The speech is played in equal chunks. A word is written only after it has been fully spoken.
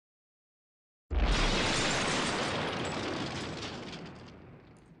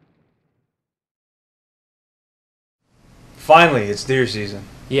Finally, it's deer season.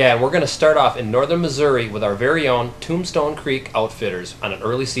 Yeah, and we're going to start off in northern Missouri with our very own Tombstone Creek Outfitters on an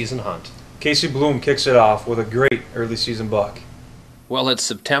early season hunt. Casey Bloom kicks it off with a great early season buck. Well, it's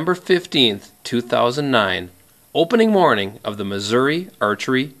September 15th, 2009, opening morning of the Missouri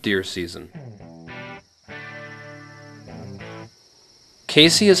archery deer season.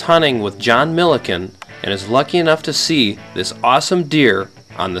 Casey is hunting with John Milliken and is lucky enough to see this awesome deer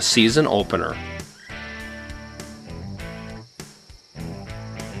on the season opener.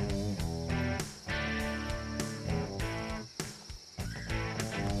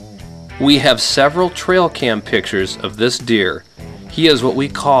 We have several trail cam pictures of this deer. He is what we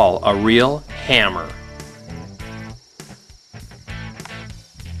call a real hammer.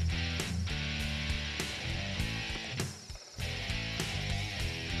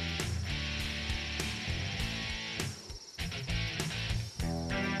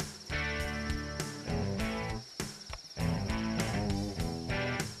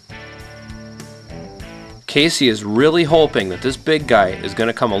 Casey is really hoping that this big guy is going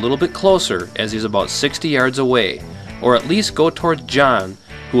to come a little bit closer as he's about 60 yards away, or at least go towards John,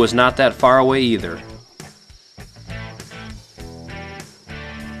 who is not that far away either.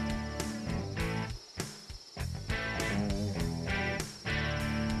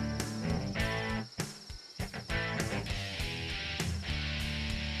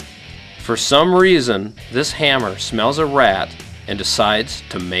 For some reason, this hammer smells a rat and decides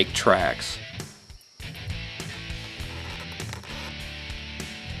to make tracks.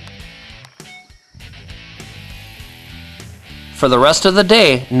 For the rest of the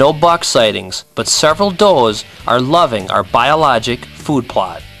day, no buck sightings, but several does are loving our biologic food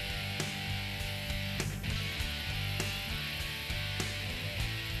plot.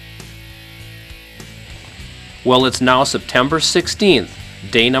 Well, it's now September 16th,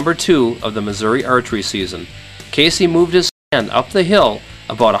 day number 2 of the Missouri archery season. Casey moved his stand up the hill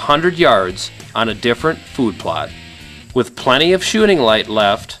about 100 yards on a different food plot. With plenty of shooting light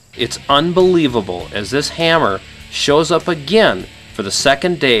left, it's unbelievable as this hammer shows up again for the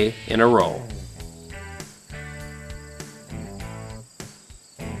second day in a row.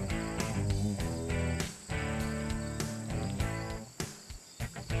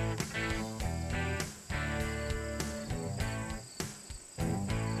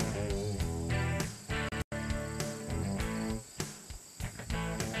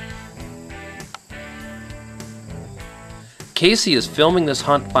 Casey is filming this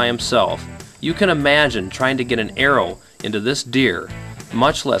hunt by himself. You can imagine trying to get an arrow into this deer,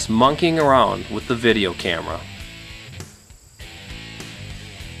 much less monkeying around with the video camera.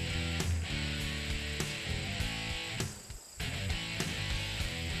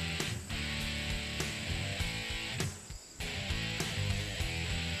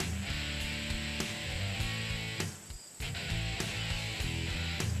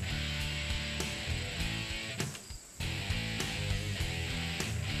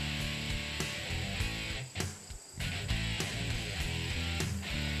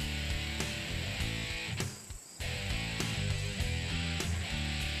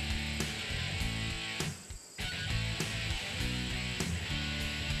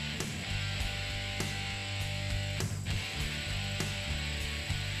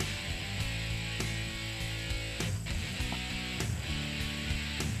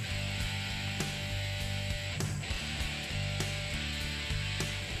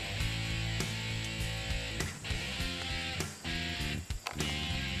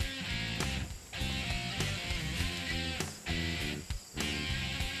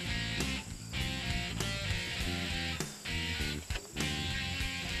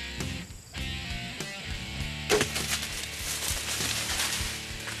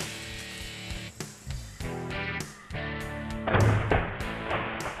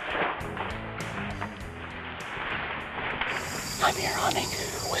 I'm here hunting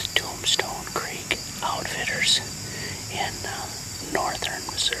with Tombstone Creek Outfitters in northern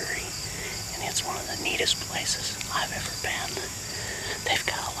Missouri, and it's one of the neatest places I've ever been. They've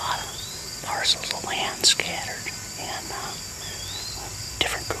got a lot of parcels of land scattered, and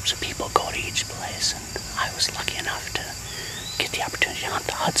different groups of people go to each place, and I was lucky enough to get the opportunity to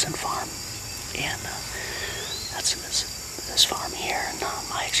hunt the Hudson farm, and that's this farm here, and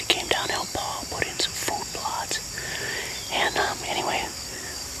I actually came down to help Paul put in some food plots. And anyway,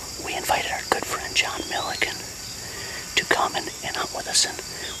 we invited our good friend John Milliken to come and hunt with us, and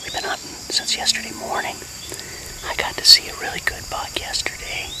we've been hunting since yesterday morning. I got to see a really good buck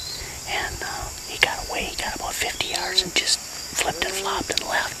yesterday, and he got away. He got about 50 yards and just flipped and flopped and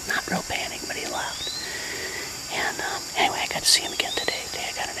left. Not real panning, but he left. And anyway, I got to see him again today.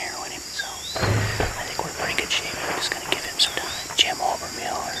 I got an arrow in him, so I think we're in pretty good shape. I'm just going to give him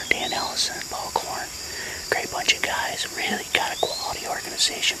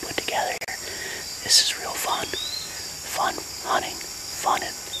organization put together here. This is real fun. Fun hunting, fun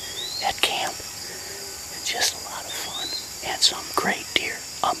at camp. It's just a lot of fun. And some great deer,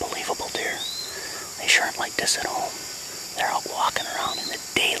 unbelievable deer. They sure aren't like this at home. They're out walking around in the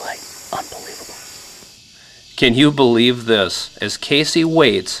daylight. Unbelievable. Can you believe this? As Casey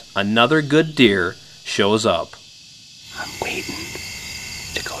waits, another good deer shows up. I'm waiting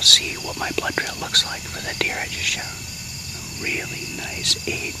to go see what my blood trail looks like for the deer I just shot. A really nice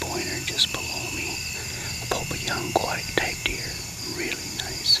 8-pointer just below me. A pup, a young, quiet type deer. Really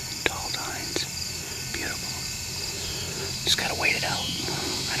nice, tall tines. Beautiful. Just gotta wait it out.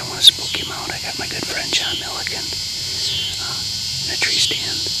 I don't want to spook him out. I got my good friend John Milliken in a tree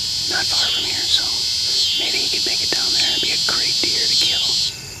stand not far from here, so maybe he could make it down there. It'd be a great deer to kill.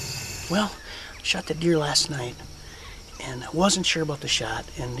 Well, shot the deer last night, and I wasn't sure about the shot,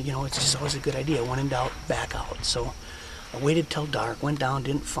 and you know, it's just always a good idea. When in doubt, back out. So I waited till dark, went down,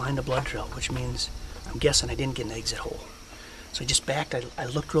 didn't find a blood trail, which means I'm guessing I didn't get an exit hole. So I just backed, I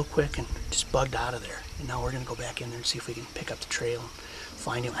looked real quick and just bugged out of there. And now we're gonna go back in there and see if we can pick up the trail and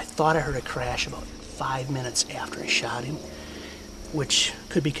find him. I thought I heard a crash about 5 minutes after I shot him, which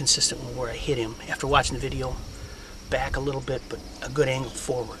could be consistent with where I hit him. After watching the video, back a little bit, but a good angle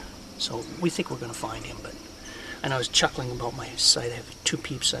forward. So we think we're gonna find him, but and I was chuckling about my sight. I have 2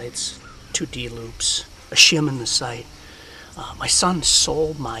 peep sights, 2 D loops, a shim in the sight. My son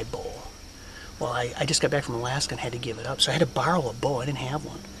sold my bow. Well, I just got back from Alaska and had to give it up, so I had to borrow a bow. I didn't have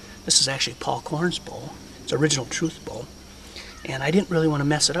one. This is actually Paul Korn's bow. It's original truth bow. And I didn't really want to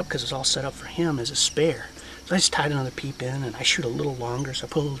mess it up because it's all set up for him as a spare. So I just tied another peep in, and I shoot a little longer, so I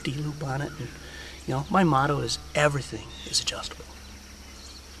put a little D loop on it. And, you know, my motto is everything is adjustable.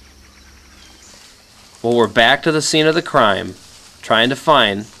 Well, we're back to the scene of the crime, trying to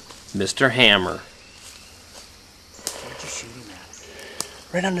find Mr. Hammer. Where'd you shoot him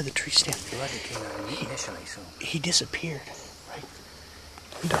at? Right under the tree stand. He disappeared, right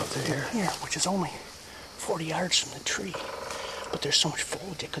Down there. here, which is only 40 yards from the tree. But there's so much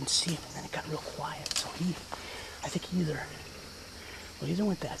foliage I couldn't see him, and then it got real quiet. So I think he either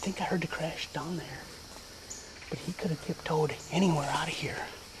went that. I think I heard the crash down there. But he could have tiptoed anywhere out of here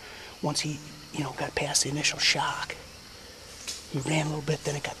once he, you know, got past the initial shock. He ran a little bit,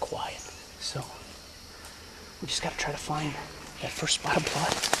 then it got quiet. So we just got to try to find that first spot of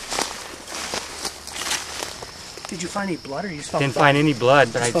blood. Did you find any blood, or you just found Didn't find any blood,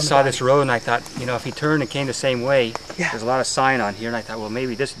 but I found the saw this body. road and I thought, you know, if he turned and came the same way, Yeah. there's a lot of sign on here, and I thought, well,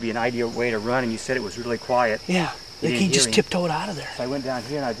 maybe this would be an ideal way to run, and you said it was really quiet. Yeah, You like didn't he hear just him. tiptoed out of there. So I went down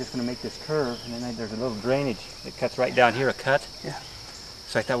here and I was just going to make this curve, and then there's a little drainage that cuts right down here, a cut. Yeah.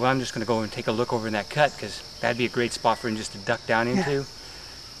 So I thought, well, I'm just going to go and take a look over in that cut, because that'd be a great spot for him just to duck down into.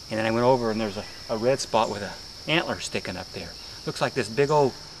 And then I went over and there's a red spot with a antler sticking up there. Looks like this big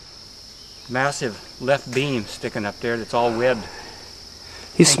old massive left beam sticking up there that's all webbed.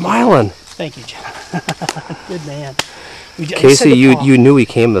 He's smiling. Thank you, John. Good man. I said Casey, to you Paul- knew he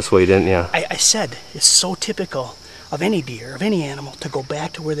came this way, didn't you? I said it's so typical of any deer, of any animal, to go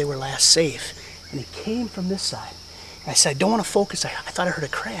back to where they were last safe. And he came from this side. And I said, I don't want to focus. I thought I heard a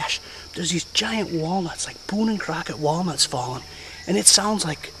crash. There's these giant walnuts, like Boone and Crockett walnuts falling. And it sounds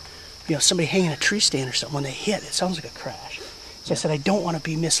like, you know, somebody hanging a tree stand or something. When they hit, it sounds like a crash. So I said, I don't want to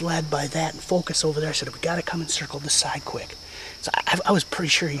be misled by that and focus over there. I said, we got to come and circle this side quick. So I was pretty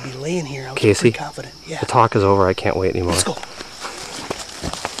sure he'd be laying here. I was Casey, pretty confident. Yeah. The talk is over. I can't wait anymore. Let's go.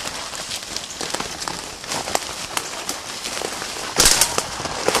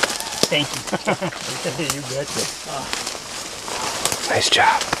 Thank you. You betcha. Nice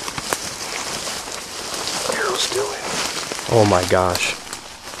job. Arrow's doing. Oh my gosh.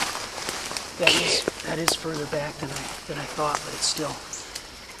 That is further back than I thought, but it's still.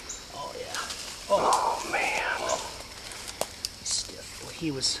 Oh yeah. Oh man. He's stiff.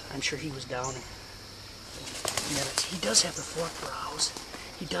 Well, I'm sure he was down in minutes. He does have the forked brows.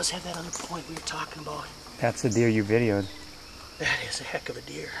 He does have that other point we were talking about. That's the deer you videoed. That is a heck of a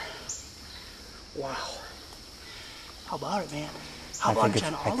deer. Wow. How about it, man? How I about think it,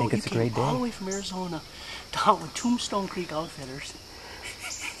 it's- John? I think it's a great All day. the way from Arizona down with Tombstone Creek Outfitters,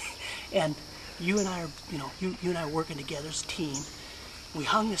 and you and I are, you and I are working together as a team. We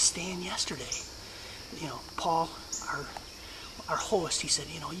hung this stand yesterday. You know, Paul, our host, he said,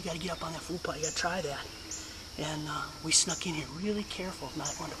 you know, you got to get up on that full pot. You got to try that. And we snuck in here really careful,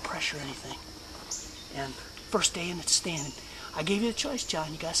 not wanting to pressure anything. And first day in the stand, I gave you the choice,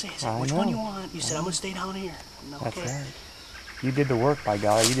 John. You got to say, I said, which one you want? You said, I'm going to stay down here. I'm, That's okay. right. You did the work, by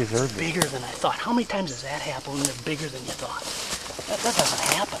golly. You deserved it. Bigger than I thought. How many times does that happen when they're bigger than you thought? That doesn't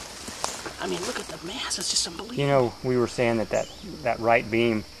happen. I mean, look at the mass. It's just unbelievable. You know, we were saying that right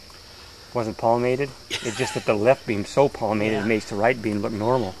beam wasn't palmated. It's just that the left beam's so palmated Yeah. it makes the right beam look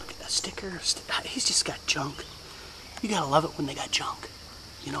normal. Look at that sticker. He's just got junk. You gotta love it when they got junk.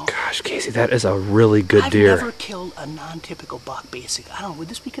 You know? Gosh, Casey, that is a really good deer. I've never killed a non-typical buck, basic. I don't know, would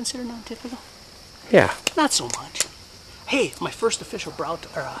this be considered non-typical? Yeah. Not so much. Hey, my first official drop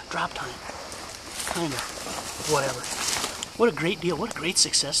time. Kind of. Whatever. What a great deal. What a great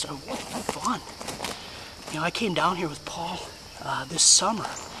success. What fun. You know, I came down here with Paul this summer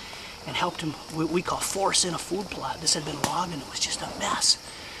and helped him, we call force in a food plot. This had been logging. It was just a mess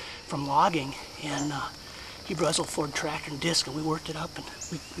from logging. And he brought his old Ford tractor and disc, and we worked it up. And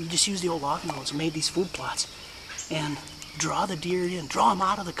we just used the old logging roads and made these food plots. And draw the deer in, draw them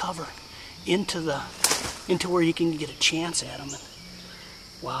out of the cover into where you can get a chance at them. And,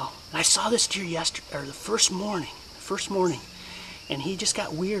 wow. And I saw this deer the first morning, and he just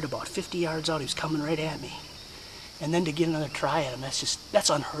got weird about 50 yards out. He was coming right at me. And then to get another try at him, that's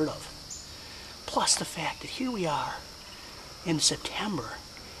unheard of. Plus the fact that here we are in September,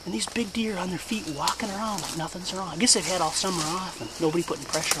 and these big deer on their feet walking around like nothing's wrong. I guess they've had all summer off and nobody putting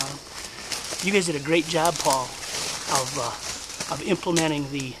pressure on them. You guys did a great job, Paul, of implementing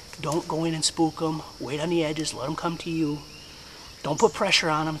the don't go in and spook them, wait on the edges, let them come to you. Don't put pressure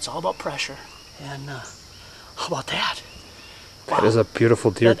on them. It's all about pressure. And how about that? Wow. That is a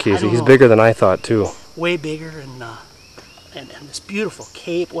beautiful deer, I Casey. don't He's know. bigger than I thought, too. Way bigger, and this beautiful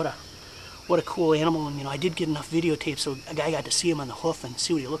cape. What a cool animal. And you know, I did get enough videotape so a guy got to see him on the hoof and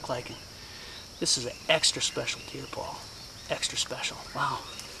see what he looked like. And this is an extra special deer, Paul. Extra special. Wow.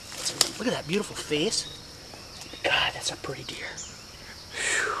 Look at that beautiful face. God, that's a pretty deer.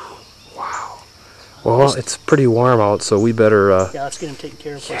 Wow. Well, it's pretty warm out, so we better... Yeah, let's get him taken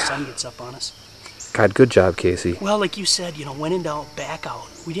care of before the sun gets up on us. God, good job, Casey. Well, like you said, you know, when in doubt, back out.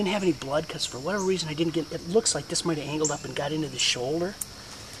 We didn't have any blood because for whatever reason I didn't get... It looks like this might have angled up and got into the shoulder.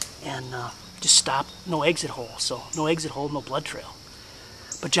 And just stopped. No exit hole. So, no exit hole, no blood trail.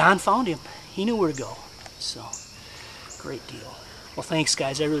 But John found him. He knew where to go. So, great deal. Well, thanks,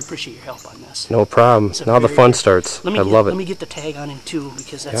 guys. I really appreciate your help on this. No problem. Now the fun starts. I love it. Let me get the tag on him, too,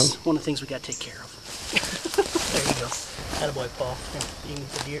 because that's one of the things we got to take care of. There you go. Attaboy, Paul. You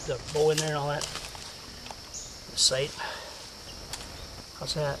can get the bow in there and all that. The sight.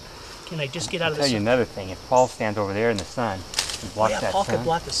 How's that? Can I just get out of the I'll tell you sun? another thing. If Paul stands over there in the sun and blocks that Paul sun, could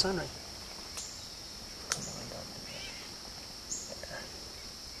block the sun right.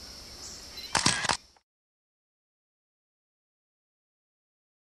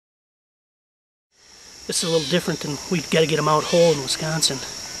 This is a little different than we've got to get them out whole in Wisconsin.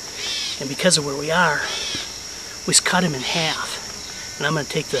 And because of where we are, we cut him in half. And I'm going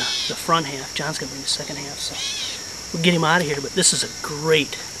to take the front half. John's going to bring the second half. So we'll get him out of here. But this is a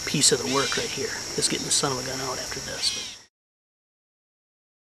great piece of the work right here. Just getting the son of a gun out after this.